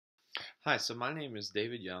Hi, so my name is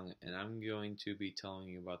David Young, and I'm going to be telling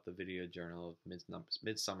you about the video journal of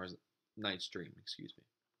Midsummer's Night's Dream, excuse me.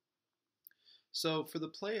 So, for the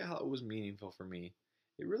play, how it was meaningful for me,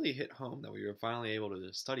 it really hit home that we were finally able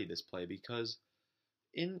to study this play because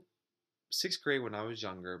in sixth grade, when I was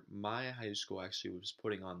younger, my high school actually was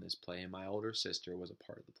putting on this play, and my older sister was a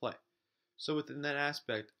part of the play. So, within that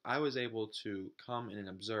aspect, I was able to come in and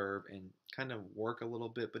observe and kind of work a little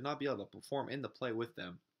bit, but not be able to perform in the play with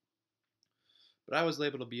them. But I was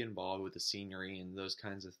able to be involved with the scenery and those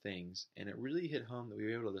kinds of things, and it really hit home that we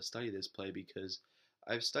were able to study this play because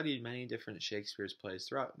I've studied many different Shakespeare's plays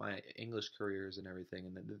throughout my English careers and everything,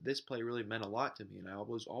 and this play really meant a lot to me, and I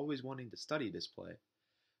was always wanting to study this play,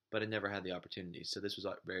 but I never had the opportunity, so this was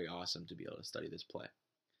very awesome to be able to study this play.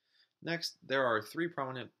 Next, there are three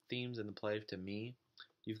prominent themes in the play to me.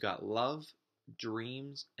 You've got love,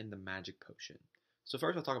 dreams, and the magic potion. So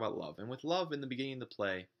first I'll talk about love, and with love in the beginning of the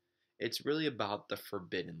play, it's really about the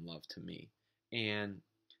forbidden love to me, and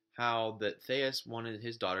how that Thais wanted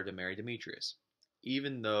his daughter to marry Demetrius,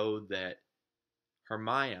 even though that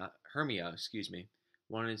Hermia,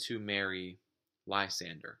 wanted to marry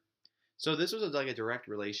Lysander. So this was like a direct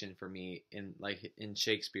relation for me in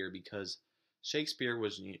Shakespeare because Shakespeare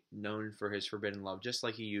was known for his forbidden love, just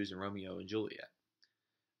like he used in Romeo and Juliet.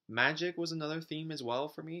 Magic was another theme as well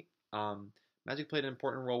for me. Magic played an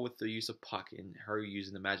important role with the use of Puck and her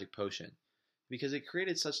using the magic potion because it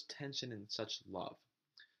created such tension and such love.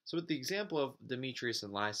 So with the example of Demetrius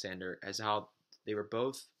and Lysander as how they were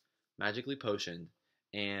both magically potioned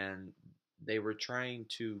and they were trying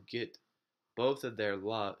to get both of their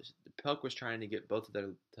love. Puck was trying to get both of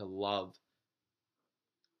them to love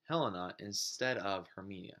Helena instead of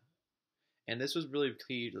Hermia. And this was really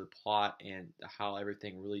key to the plot and how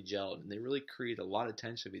everything really gelled. And they really created a lot of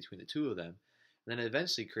tension between the two of them. And then it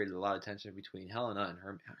eventually created a lot of tension between Helena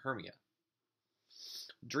and Hermia.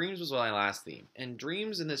 Dreams was my last theme. And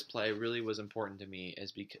dreams in this play really was important to me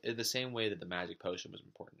as the same way that the magic potion was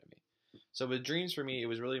important to me. So with dreams for me, it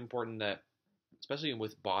was really important that, especially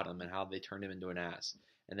with Bottom and how they turned him into an ass.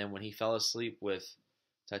 And then when he fell asleep with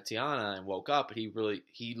Tatiana and woke up, he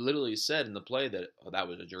literally said in the play that, oh, that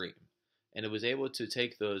was a dream. And it was able to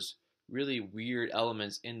take those really weird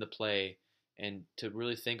elements in the play and to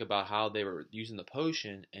really think about how they were using the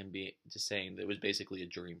potion and be just saying that it was basically a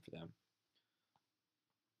dream for them.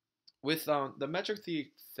 With the metric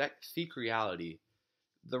theque reality,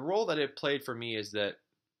 the role that it played for me is that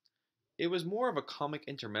it was more of a comic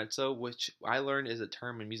intermezzo, which I learned is a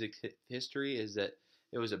term in music history, is that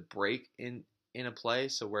it was a break in a play,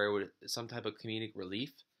 so where it would some type of comedic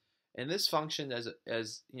relief. And this functioned as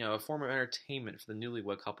a form of entertainment for the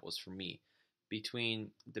newlywed couples for me, between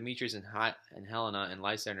Demetrius and Helena and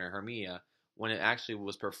Lysander and Hermia when it actually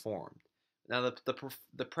was performed. Now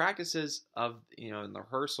the practices of and the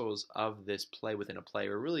rehearsals of this play within a play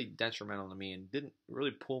were really detrimental to me and didn't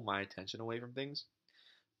really pull my attention away from things,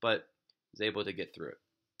 but was able to get through it.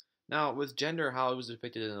 Now with gender, how it was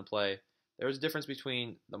depicted in the play, there was a difference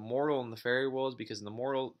between the mortal and the fairy worlds because in the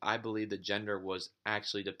mortal, I believe the gender was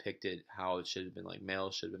actually depicted how it should have been, like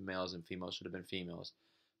males should have been males and females should have been females.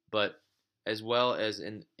 But as well as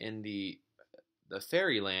in the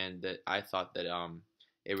fairyland, that I thought that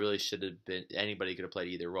it really should have been anybody could have played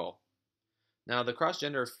either role. Now the cross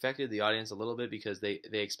gender affected the audience a little bit because they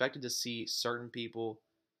expected to see certain people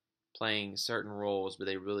playing certain roles, but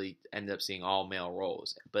they really ended up seeing all male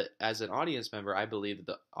roles. But as an audience member, I believe that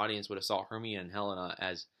the audience would have saw Hermia and Helena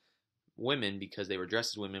as women because they were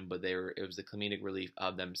dressed as women, but it was the comedic relief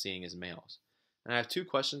of them seeing as males. And I have two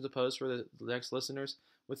questions to pose for the next listeners.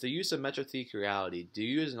 With the use of metric theque reality, do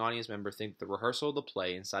you as an audience member think the rehearsal of the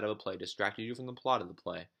play inside of a play distracted you from the plot of the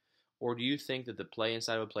play? Or do you think that the play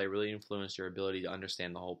inside of a play really influenced your ability to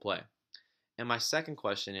understand the whole play? And my second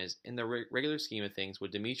question is, in the regular scheme of things,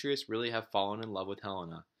 would Demetrius really have fallen in love with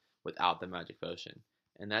Helena without the magic potion?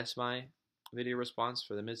 And that's my video response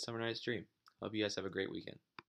for the Midsummer Night's Dream. Hope you guys have a great weekend.